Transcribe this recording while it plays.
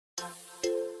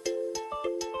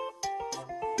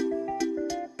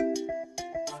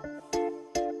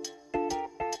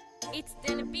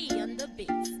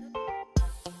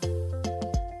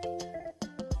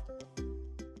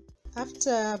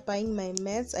After buying my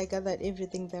mats, I gathered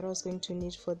everything that I was going to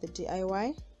need for the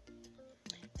DIY.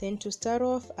 Then to start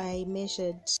off, I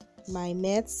measured my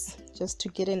mats just to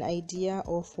get an idea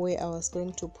of where I was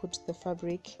going to put the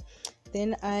fabric.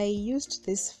 Then I used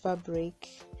this fabric.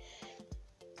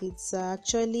 It's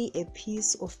actually a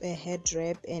piece of a head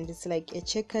wrap, and it's like a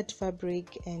checkered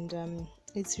fabric, and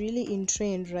it's really in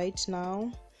trend right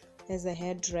now as a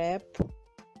head wrap.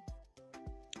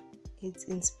 It's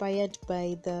inspired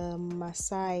by the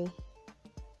Maasai.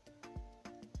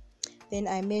 Then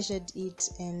I measured it,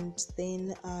 and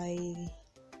then I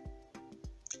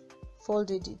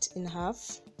folded it in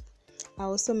half. I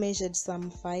also measured some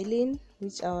filing,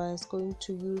 which I was going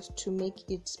to use to make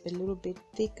it a little bit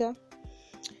thicker.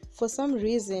 For some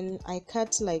reason I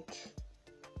cut like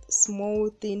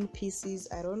small thin pieces.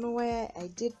 I don't know why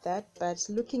I did that, but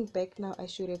looking back now, I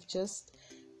should have just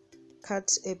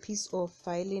cut a piece of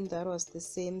filing that was the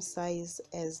same size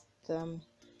as the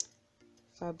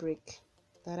fabric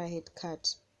that I had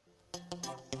cut.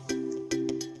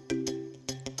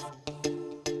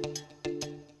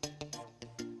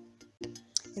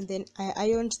 And then I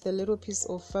ironed the little piece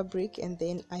of fabric, and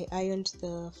then I ironed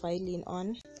the filing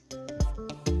on.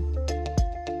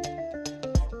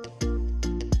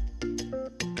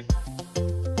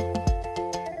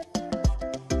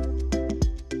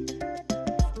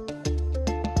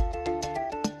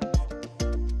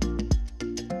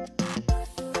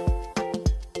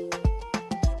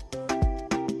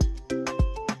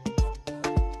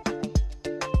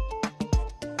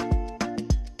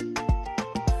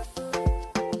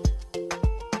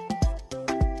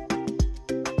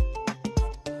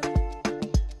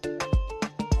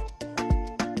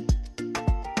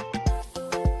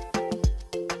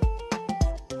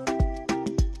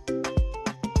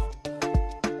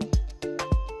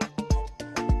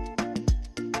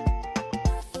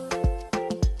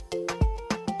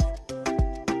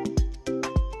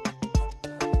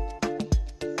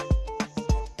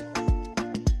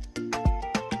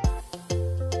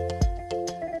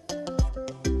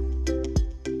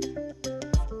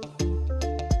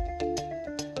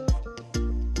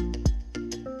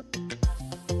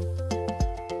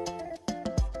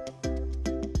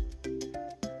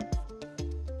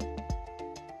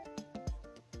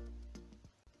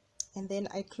 And then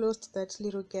I closed that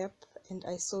little gap and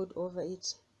I sewed over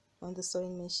it on the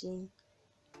sewing machine.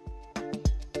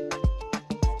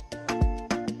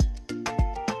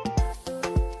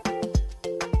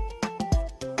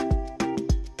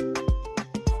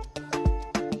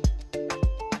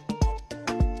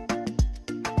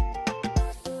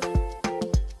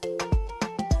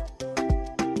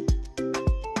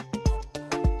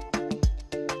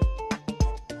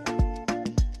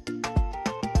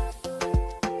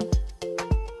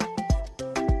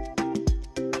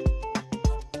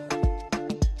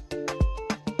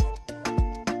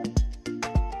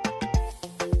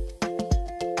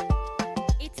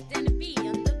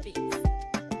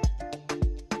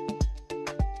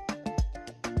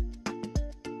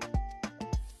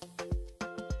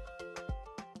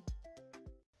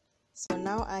 So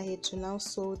now I had to now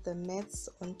sew the mats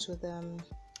onto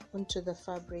the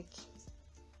fabric.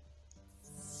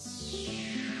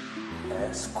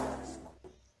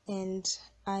 And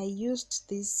I used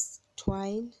this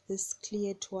twine, this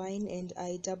clear twine, and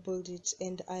I doubled it,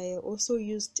 and I also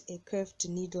used a curved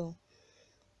needle.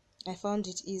 I found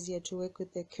it easier to work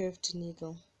with a curved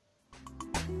needle.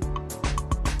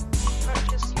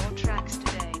 Purchase your tracks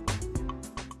today.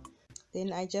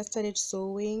 Then I just started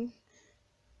sewing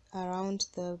around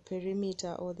the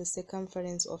perimeter or the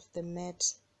circumference of the mat,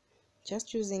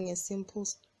 just using a simple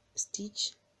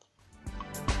stitch.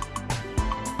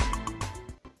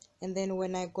 And then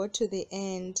when I got to the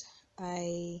end,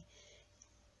 I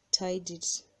tied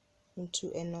it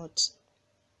into a knot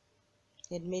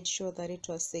and made sure that it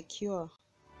was secure.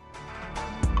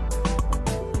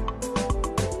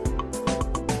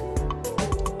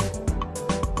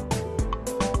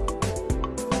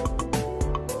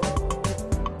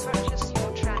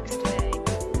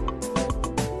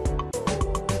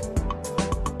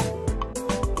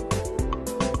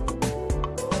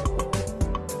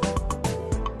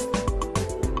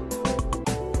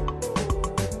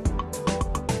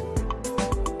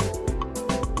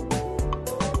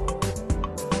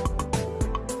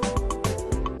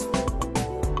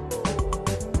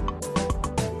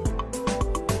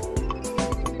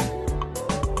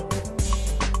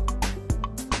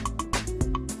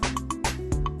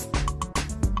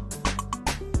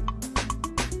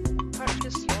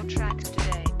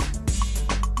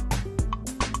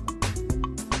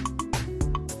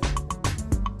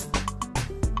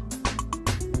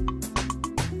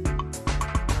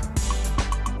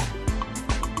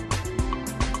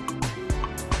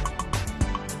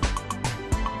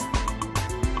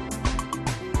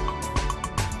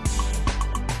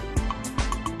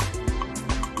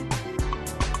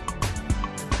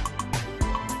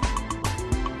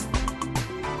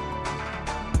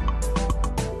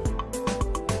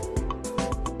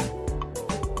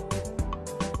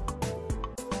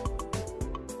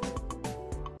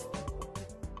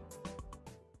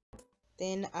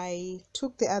 Then I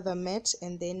took the other mat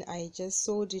and then I just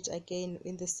sewed it again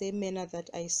in the same manner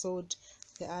that I sewed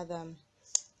the other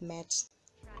mat.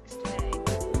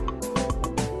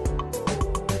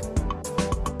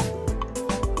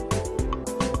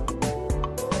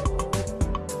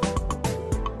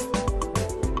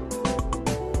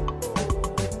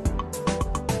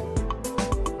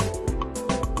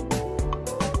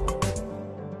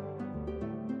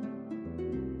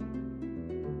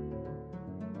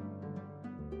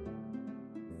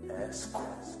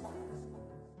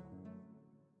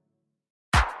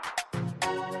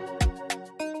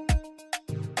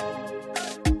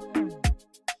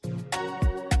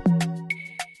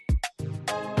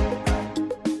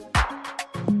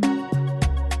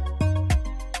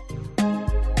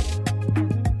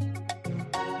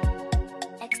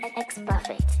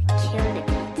 Perfect. Kill the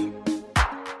beat.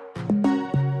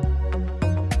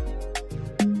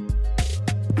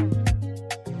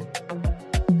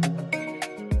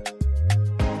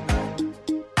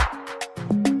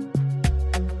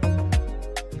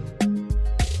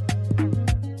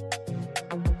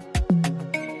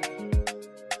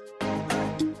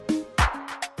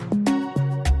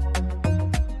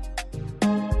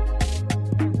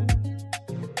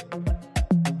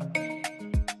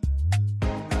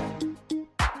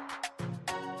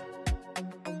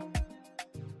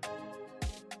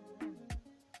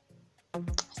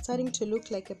 Starting to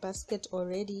look like a basket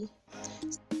already.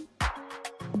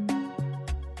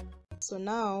 So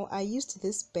now I used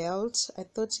this belt. I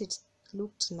thought it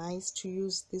looked nice to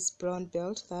use this brown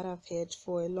belt that I've had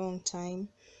for a long time.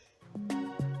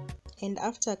 And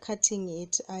after cutting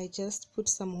it, I just put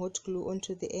some hot glue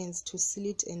onto the ends to seal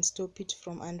it and stop it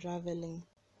from unraveling.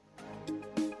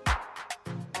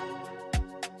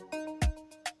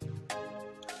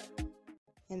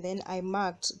 And then I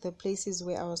marked the places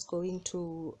where I was going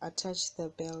to attach the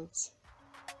belt.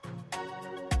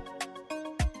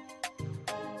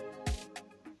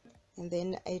 And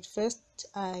then at first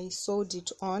I sewed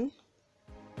it on.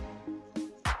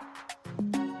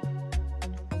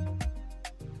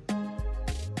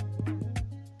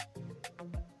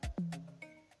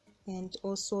 And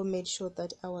also made sure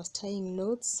that I was tying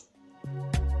knots.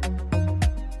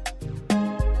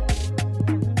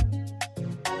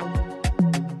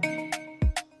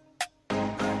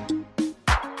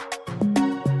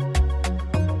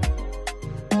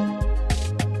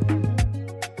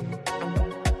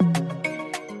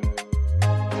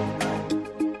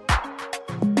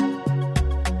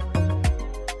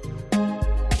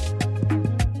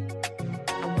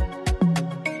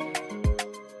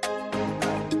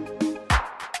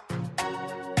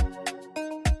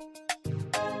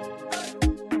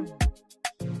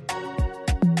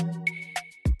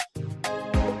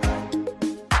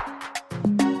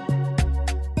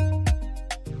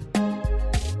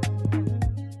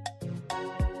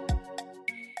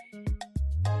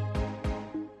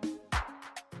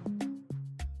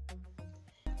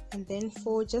 And then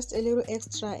for just a little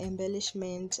extra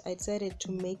embellishment, I decided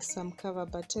to make some cover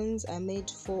buttons. I made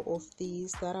 4 of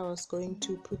these that I was going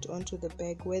to put onto the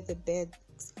bag where the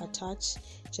bags attach,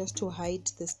 just to hide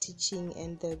the stitching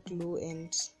and the glue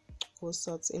and all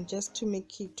sorts, and just to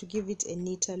make it, to give it a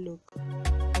neater look.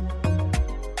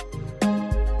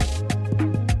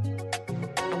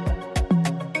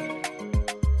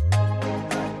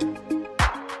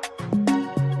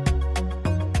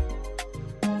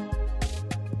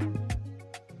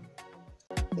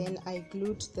 Then I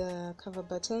glued the cover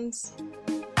buttons.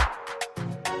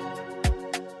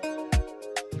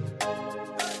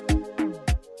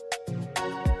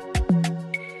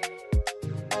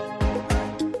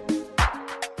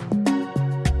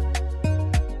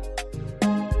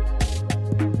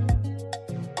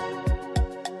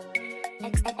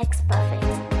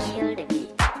 Perfect. Kill the beat.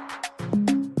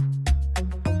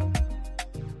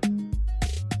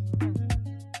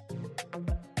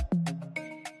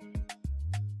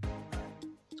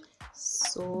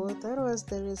 So that was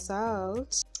the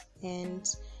result, and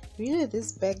really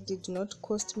this bag did not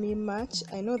cost me much.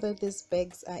 I know that these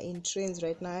bags are in trends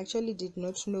right now. I actually did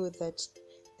not know that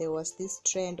there was this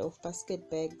trend of basket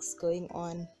bags going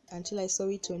on until I saw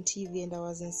it on TV, and I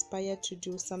was inspired to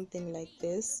do something like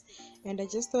this. And I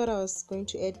just thought I was going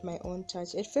to add my own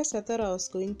touch. At first I thought I was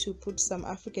going to put some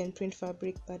African print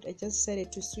fabric, but I just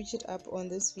decided to switch it up on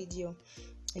this video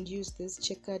and use this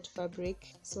checkered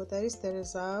fabric. So that is the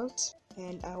result,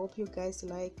 and I hope you guys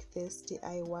like this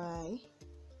DIY.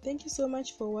 Thank you so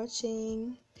much for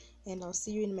watching, and I'll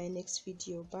see you in my next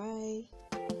video. Bye.